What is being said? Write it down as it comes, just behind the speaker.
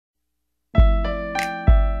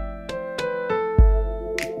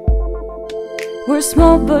We're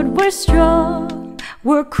small but we're strong,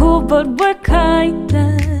 we're cool but we're kind,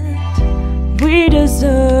 that we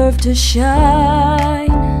deserve to shine.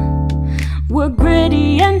 We're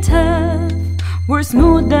gritty and tough, we're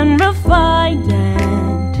smooth and refined,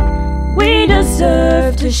 and we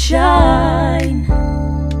deserve to shine.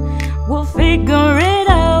 We'll figure it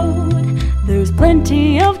out, there's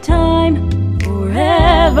plenty of time for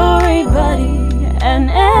everybody and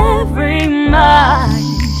every mind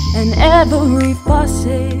and every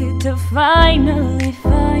facet to finally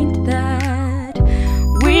find that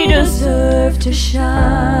we deserve to shine.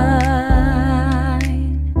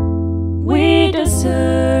 We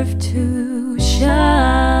deserve to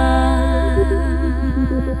shine.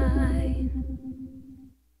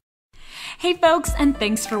 Hey folks, and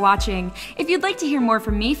thanks for watching. If you'd like to hear more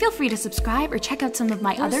from me, feel free to subscribe or check out some of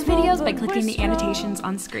my other videos by clicking the annotations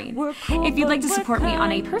on screen. If you'd like to support me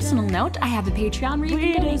on a personal note, I have a Patreon where you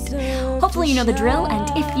can donate. Hopefully you know the drill,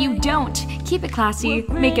 and if you don't, keep it classy,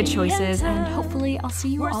 make good choices, and hopefully I'll see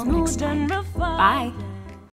you all next time. Bye!